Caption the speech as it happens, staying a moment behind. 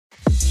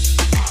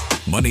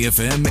Money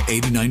FM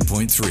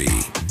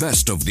 89.3,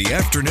 best of the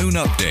afternoon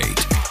update.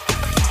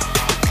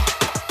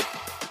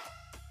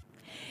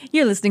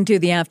 You're listening to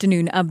the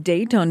Afternoon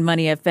Update on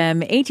Money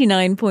FM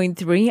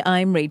 89.3.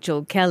 I'm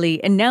Rachel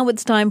Kelly, and now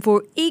it's time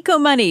for Eco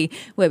Money,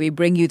 where we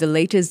bring you the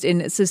latest in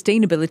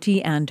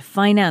sustainability and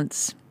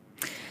finance.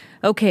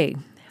 Okay,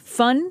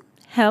 fun,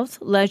 health,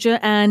 leisure,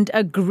 and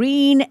a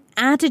green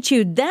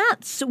attitude.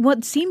 That's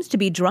what seems to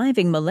be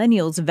driving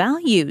millennials'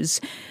 values.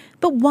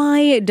 But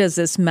why does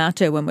this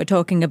matter when we're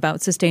talking about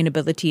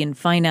sustainability and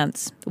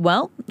finance?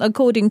 Well,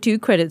 according to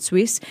Credit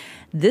Suisse,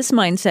 this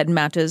mindset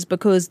matters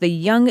because the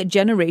young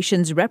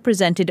generations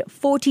represented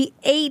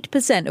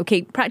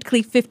 48%,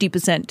 practically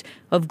 50%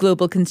 of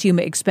global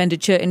consumer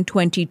expenditure in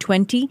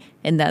 2020,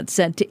 and that's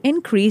set to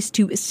increase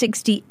to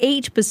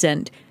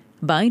 68%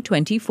 by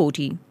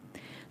 2040.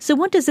 So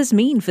what does this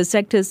mean for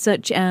sectors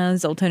such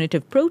as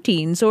alternative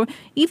proteins or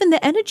even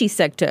the energy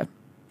sector?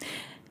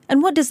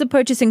 And what does the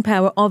purchasing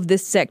power of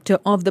this sector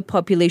of the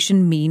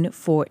population mean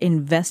for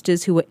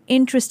investors who are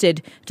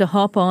interested to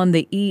hop on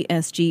the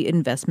ESG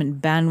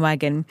investment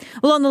bandwagon?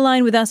 Well, on the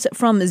line with us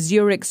from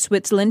Zurich,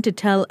 Switzerland to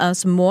tell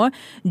us more,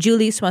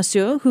 Julie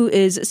Soissure, who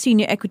is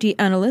Senior Equity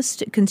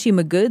Analyst,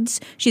 Consumer Goods.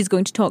 She's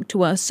going to talk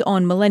to us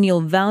on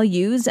millennial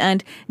values,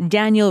 and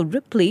Daniel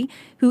Ripley,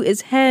 who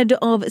is Head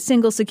of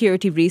Single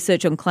Security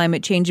Research on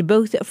Climate Change,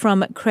 both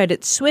from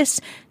Credit Suisse.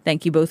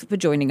 Thank you both for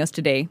joining us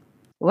today.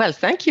 Well,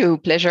 thank you.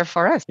 Pleasure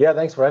for us. Yeah,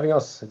 thanks for having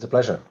us. It's a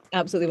pleasure.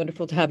 Absolutely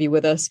wonderful to have you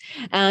with us.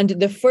 And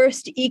the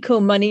first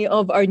Eco Money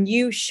of our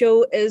new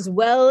show as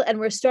well. And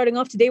we're starting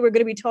off today, we're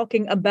going to be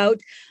talking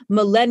about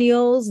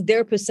millennials,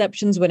 their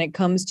perceptions when it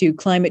comes to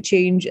climate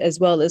change, as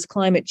well as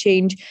climate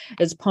change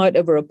as part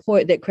of a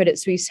report that Credit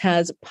Suisse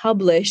has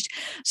published.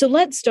 So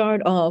let's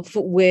start off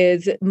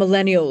with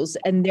millennials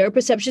and their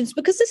perceptions,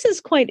 because this is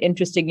quite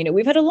interesting. You know,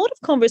 we've had a lot of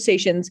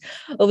conversations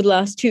over the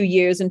last 2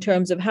 years in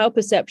terms of how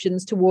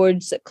perceptions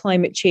towards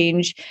climate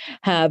change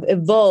have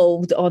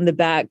evolved on the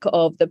back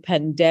of the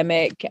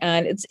pandemic.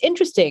 And it's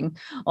interesting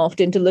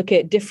often to look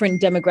at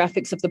different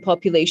demographics of the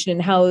population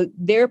and how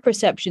their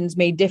perceptions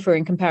may differ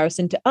in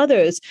comparison to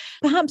others.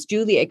 Perhaps,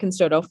 Julie, I can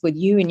start off with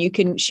you and you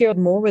can share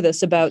more with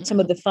us about some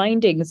of the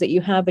findings that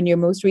you have in your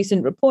most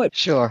recent report.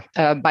 Sure.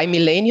 By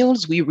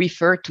millennials, we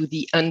refer to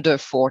the under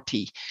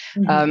 40.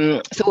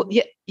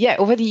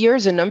 Over the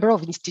years, a number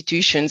of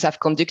institutions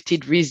have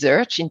conducted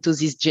research into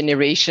these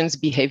generations'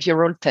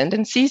 behavioral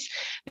tendencies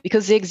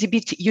because they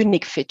exhibit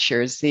unique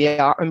features. They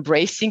are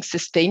embracing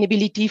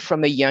sustainability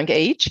from a young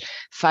age,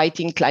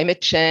 fighting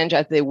climate change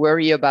as they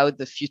worry about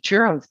the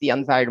future of the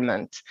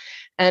environment.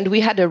 And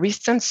we had a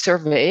recent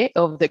survey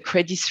of the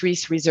Credit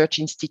Suisse Research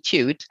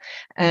Institute,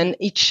 and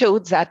it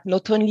showed that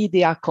not only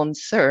they are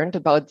concerned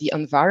about the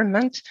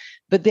environment,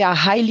 but they are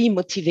highly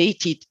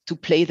motivated to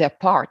play their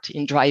part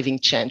in driving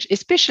change,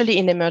 especially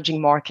in emerging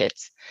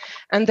markets.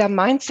 And their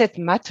mindset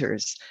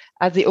matters,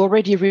 as they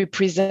already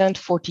represent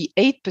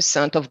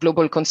 48% of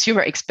global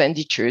consumer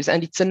expenditures,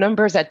 and it's a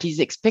number that is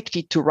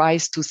expected to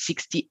rise to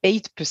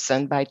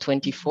 68% by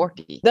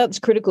 2040. That's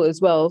critical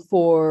as well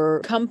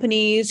for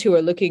companies who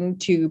are looking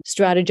to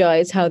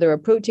strategize how they're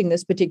approaching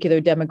this particular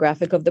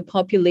demographic of the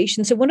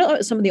population. So what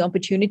are some of the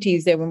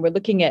opportunities there when we're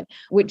looking at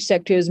which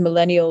sectors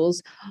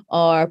millennials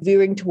are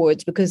veering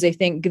towards because they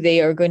think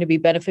they are going to be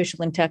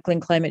beneficial in tackling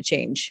climate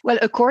change? Well,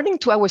 according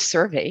to our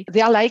survey,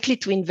 they are likely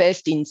to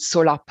invest in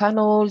solar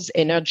panels,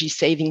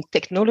 energy-saving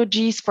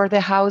technologies for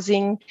their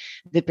housing.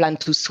 They plan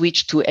to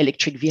switch to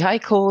electric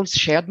vehicles,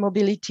 shared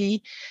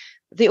mobility.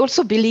 They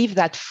also believe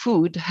that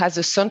food has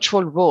a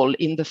central role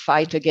in the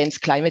fight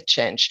against climate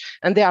change,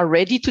 and they are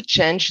ready to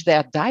change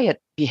their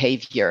diet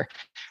behavior,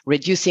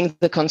 reducing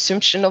the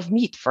consumption of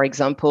meat, for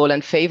example,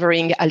 and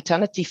favoring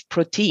alternative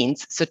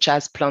proteins such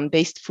as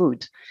plant-based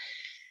food.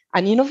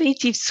 An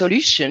innovative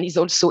solution is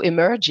also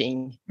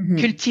emerging,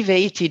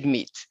 cultivated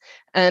meat,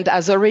 and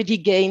has already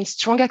gained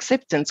strong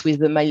acceptance with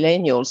the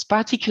millennials,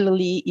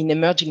 particularly in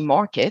emerging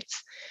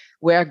markets,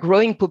 where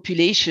growing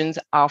populations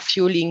are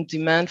fueling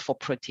demand for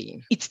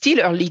protein. It's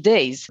still early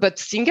days, but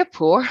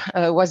Singapore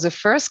was the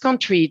first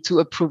country to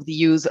approve the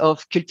use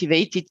of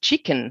cultivated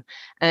chicken,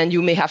 and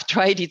you may have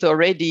tried it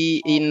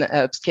already in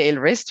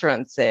upscale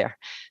restaurants there.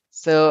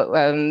 So,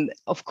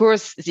 of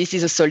course, this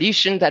is a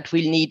solution that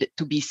will need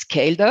to be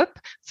scaled up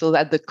so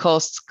that the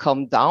costs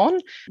come down.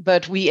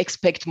 But we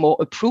expect more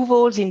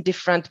approvals in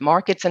different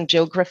markets and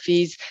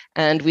geographies,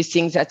 and we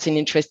think that's an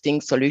interesting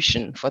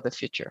solution for the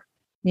future.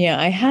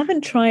 Yeah, I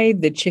haven't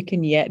tried the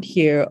chicken yet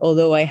here,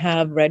 although I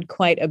have read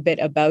quite a bit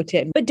about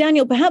it. But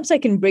Daniel, perhaps I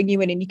can bring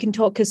you in and you can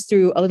talk us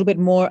through a little bit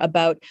more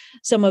about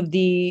some of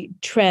the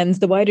trends,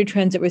 the wider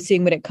trends that we're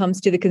seeing when it comes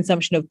to the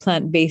consumption of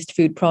plant-based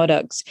food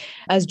products.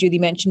 As Julie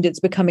mentioned, it's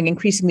becoming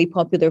increasingly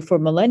popular for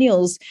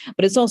millennials,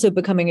 but it's also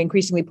becoming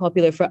increasingly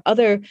popular for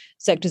other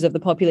sectors of the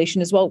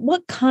population as well.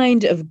 What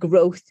kind of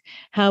growth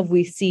have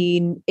we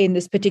seen in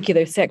this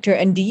particular sector?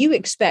 And do you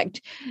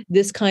expect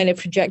this kind of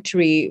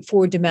trajectory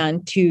for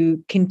demand to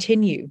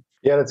continue?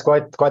 Yeah, that's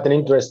quite an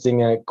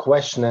interesting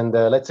question. And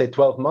let's say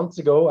 12 months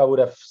ago, I would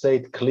have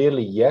said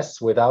clearly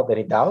yes, without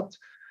any doubt.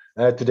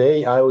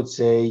 Today, I would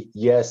say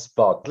yes,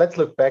 but let's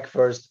look back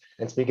first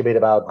and speak a bit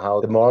about how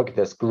the market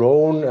has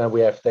grown.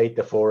 We have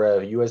data for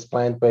a US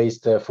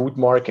plant-based food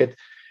market.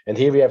 And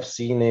here we have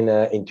seen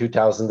in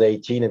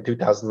 2018 and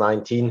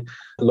 2019,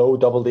 low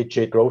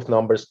double-digit growth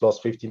numbers, plus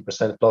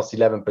 15%, plus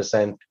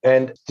 11%.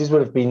 And these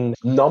would have been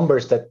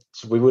numbers that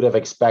we would have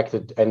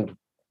expected, and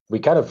we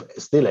kind of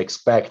still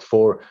expect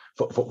for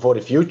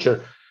the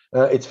future.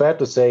 It's fair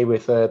to say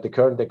with the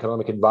current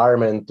economic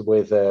environment,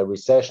 with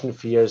recession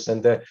fears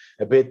and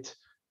a bit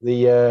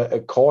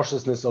the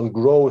cautiousness on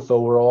growth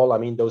overall. I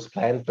mean, those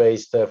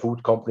plant-based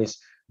food companies,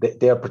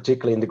 they are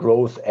particularly in the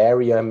growth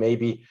area.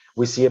 Maybe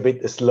we see a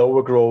bit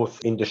slower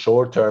growth in the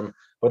short term,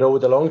 but over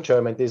the long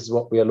term, and this is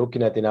what we are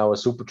looking at in our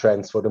super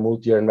trends for the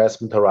multi-year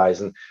investment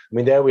horizon. I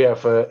mean, there we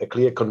have a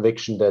clear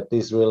conviction that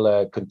this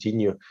will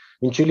continue. I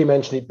mean, Julie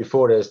mentioned it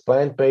before, there's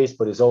plant-based,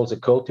 but there's also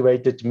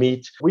cultivated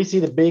meat. We see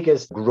the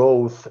biggest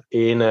growth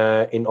in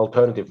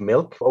alternative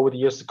milk over the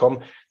years to come.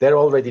 There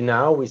already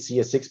now, we see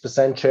a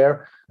 6%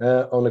 share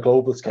on a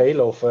global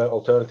scale of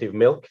alternative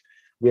milk.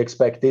 We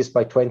expect this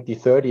by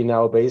 2030 in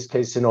our base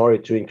case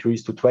scenario to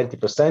increase to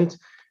 20%.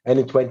 And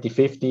in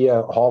 2050,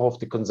 half of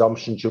the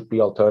consumption should be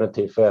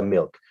alternative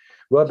milk.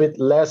 We're a bit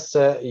less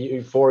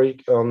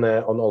euphoric on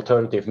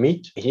alternative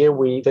meat. Here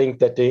we think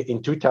that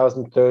in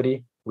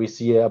 2030, we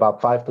see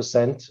about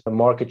 5%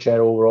 market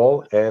share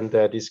overall, and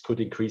this could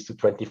increase to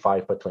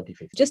 25 by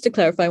 2050. Just to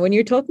clarify, when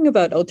you're talking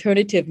about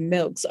alternative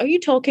milks, are you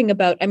talking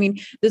about, I mean,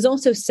 there's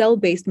also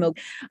cell-based milk.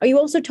 Are you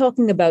also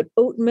talking about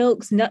oat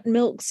milks, nut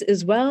milks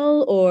as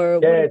well? Or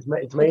yeah,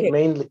 it's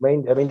mainly,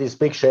 I mean, this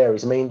big share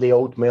is mainly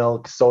oat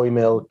milk, soy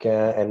milk,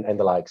 and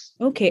the likes.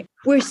 Okay.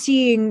 We're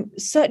seeing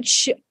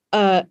such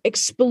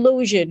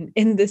explosion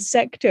in this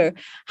sector.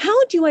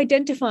 How do you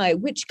identify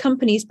which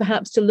companies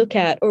perhaps to look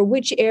at, or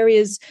which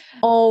areas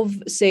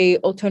of, say,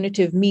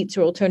 alternative meats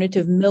or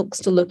alternative milks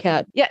to look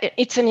at? Yeah,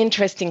 it's an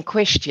interesting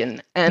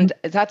question. And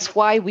that's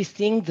why we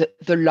think that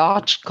the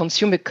large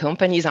consumer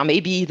companies are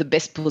maybe the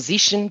best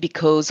positioned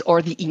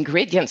or the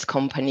ingredients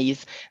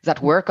companies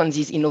that work on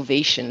these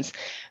innovations,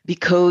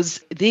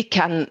 because they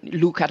can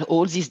look at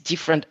all these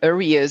different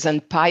areas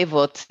and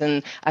pivot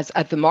and as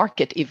the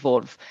market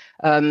evolve.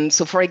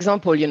 So, for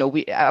example,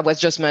 I was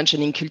just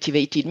mentioning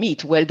cultivated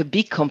meat. Well, the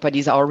big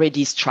companies are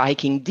already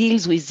striking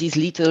deals with these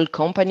little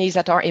companies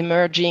that are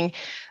emerging.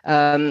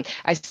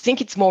 I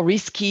think it's more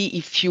risky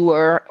if you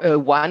are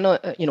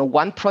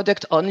one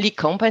product only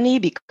company,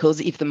 because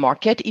if the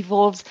market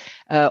evolves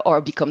or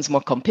becomes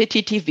more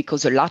competitive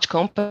because the large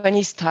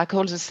companies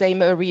tackle the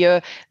same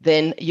area,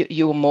 then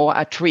you're more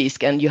at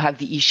risk, and you have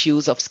the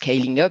issues of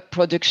scaling up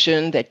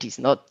production. That is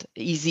not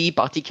easy,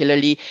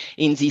 particularly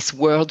in this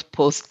world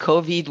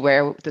post-COVID,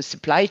 where the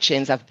supply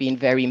chains have been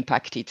very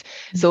impacted.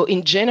 So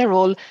in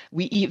general,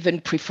 we even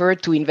prefer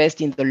to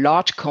invest in the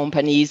large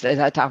companies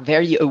that are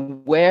very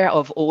aware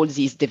of all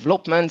these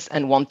developments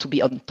and want to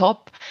be on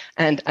top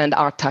and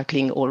are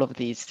tackling all of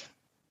these.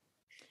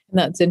 And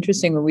that's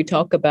interesting when we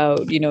talk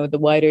about, the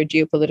wider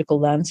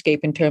geopolitical landscape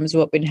in terms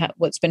of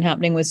what's been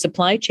happening with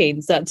supply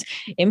chains that's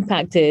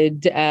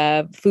impacted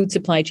food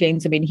supply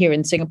chains. I mean, here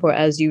in Singapore,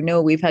 as you know,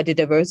 we've had to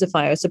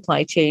diversify our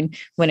supply chain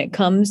when it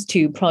comes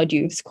to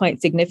produce quite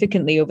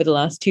significantly over the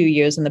last 2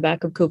 years on the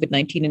back of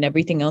COVID-19 and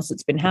everything else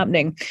that's been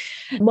happening.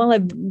 While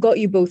I've got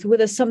you both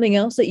with us, something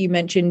else that you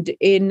mentioned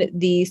in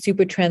the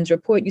Super Trends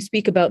report, you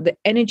speak about the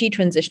energy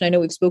transition. I know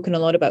we've spoken a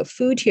lot about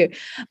food here,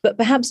 but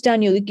perhaps,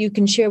 Daniel, you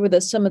can share with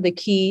us some of the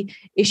key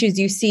issues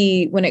you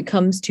see when it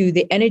comes to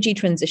the energy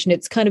transition.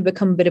 It's kind of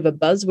become a bit of a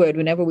buzzword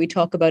whenever we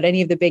talk about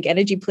any of the big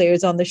energy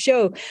players on the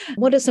show.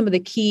 What are some of the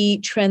key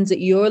trends that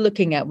you're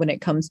looking at when it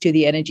comes to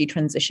the energy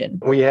transition?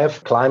 We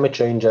have climate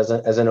change as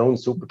an own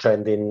super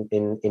trend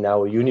in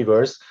our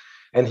universe.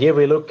 And here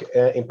we look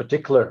in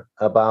particular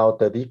about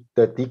the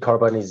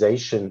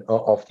decarbonization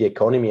of the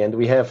economy. And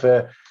we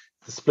have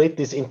split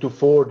this into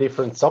 4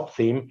 different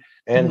sub-themes.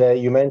 And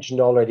you mentioned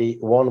already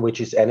one,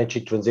 which is energy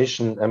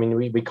transition. I mean,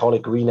 we call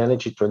it green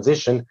energy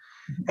transition.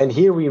 And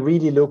here we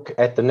really look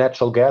at the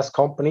natural gas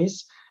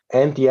companies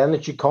and the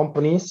energy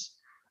companies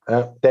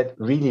that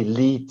really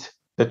lead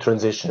the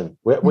transition.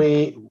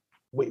 We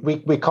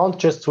can't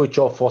just switch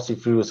off fossil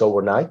fuels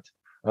overnight.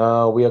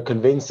 We are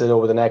convinced that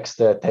over the next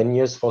 10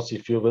 years, fossil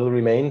fuel will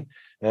remain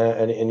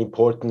an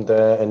important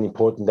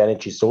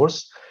energy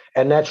source.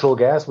 And natural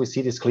gas, we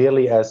see this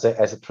clearly as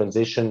a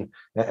transition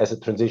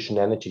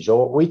energy.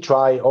 So we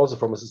try also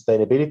from a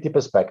sustainability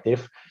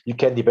perspective. You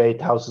can debate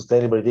how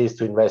sustainable it is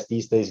to invest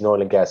these days in oil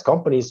and gas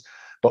companies,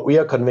 but we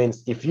are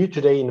convinced if you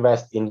today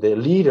invest in the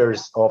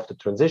leaders of the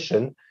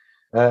transition,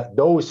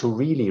 those who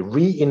really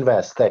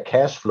reinvest their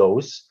cash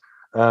flows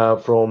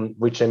from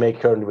which they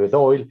make currently with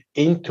oil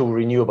into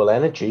renewable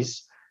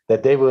energies,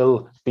 that they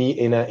will be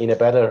in a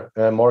better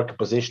market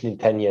position in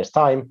 10 years'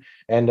 time.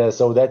 And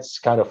so that's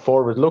kind of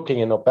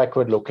forward-looking and not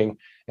backward-looking.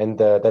 And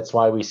that's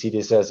why we see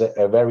this as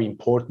a very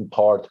important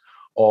part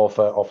of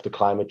the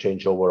climate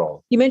change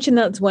overall. You mentioned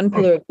that's one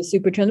pillar of the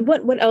super trend.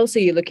 What else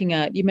are you looking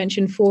at? You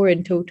mentioned 4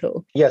 in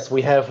total. Yes,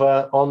 we have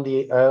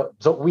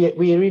so we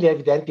really have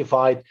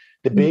identified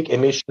the big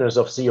emitters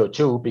of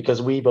CO2,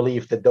 because we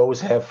believe that those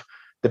have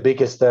the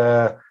biggest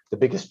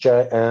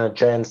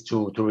chance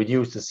to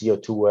reduce the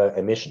CO2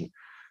 emission.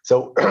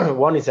 So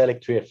one is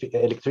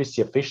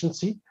electricity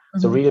efficiency.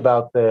 So really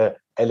about the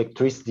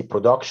electricity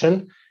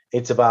production.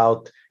 It's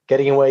about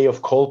getting away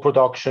of coal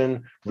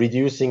production,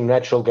 reducing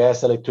natural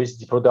gas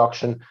electricity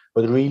production,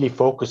 but really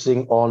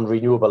focusing on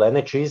renewable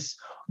energies,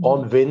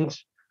 on wind,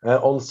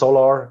 on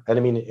solar. And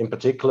I mean, in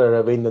particular,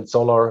 wind and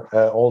solar,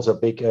 also a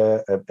big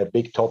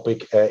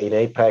topic in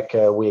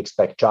APAC. We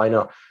expect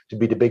China to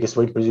be the biggest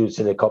wind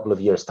producer in a couple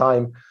of years'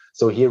 time.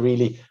 So here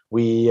really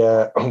we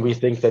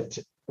think that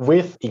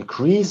with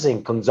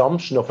increasing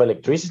consumption of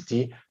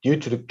electricity due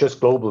to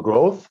just global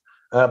growth,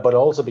 but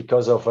also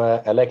because of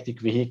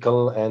electric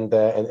vehicle and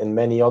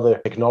many other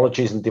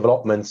technologies and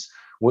developments,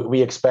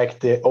 we expect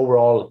the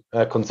overall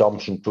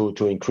consumption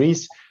to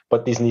increase,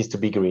 but this needs to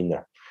be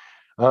greener.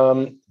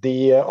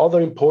 The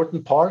other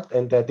important part,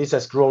 and this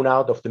has grown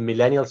out of the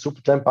millennial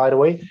supertrend, by the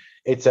way,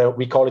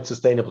 we call it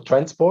sustainable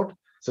transport.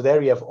 So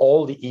there you have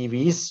all the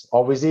EVs,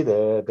 obviously,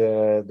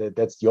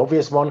 that's the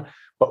obvious one.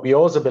 But we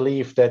also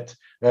believe that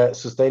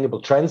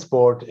sustainable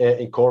transport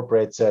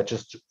incorporates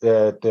just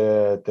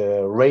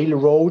the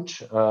railroad,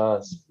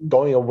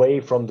 going away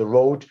from the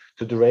road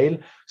to the rail,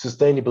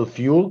 sustainable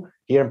fuel.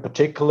 Here in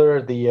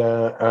particular,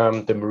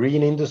 the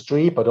marine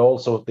industry, but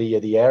also the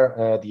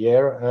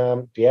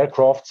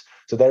aircrafts.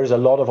 So there is a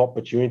lot of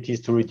opportunities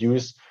to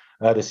reduce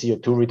the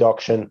CO2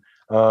 reduction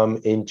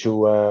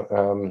into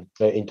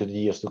the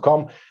years to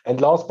come. And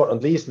last but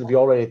not least, and we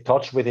already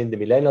touched within the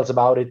millennials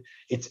about it,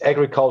 it's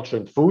agriculture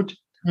and food.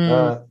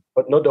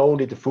 But not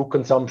only the food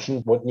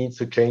consumption, what needs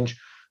to change,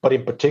 but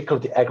in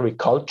particular the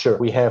agriculture.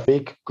 We have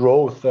big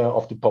growth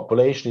of the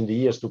population in the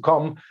years to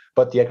come,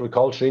 but the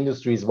agriculture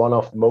industry is one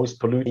of the most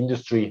polluted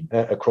industry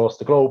across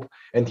the globe.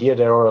 And here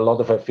there are a lot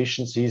of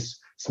efficiencies,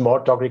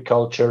 smart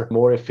agriculture,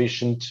 more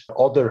efficient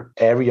other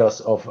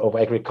areas of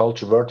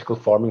agriculture, vertical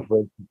farming, for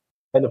instance.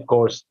 And of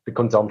course, the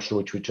consumption,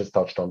 which we just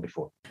touched on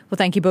before. Well,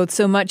 thank you both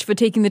so much for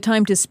taking the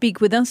time to speak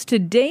with us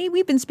today.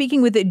 We've been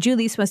speaking with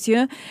Julie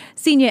Soissieu,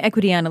 Senior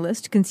Equity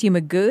Analyst,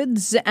 Consumer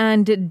Goods,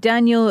 and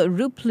Daniel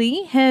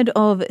Rupli, Head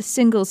of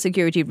Single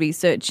Security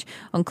Research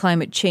on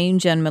Climate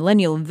Change and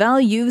Millennial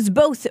Values,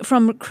 both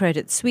from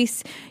Credit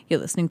Suisse. You're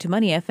listening to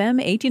Money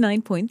FM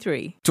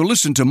 89.3. To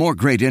listen to more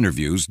great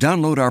interviews,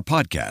 download our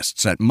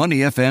podcasts at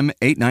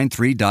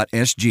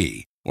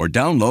moneyfm893.sg or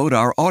download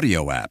our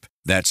audio app.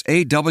 That's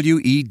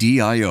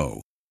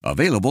AWEDIO.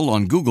 Available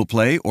on Google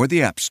Play or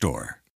the App Store.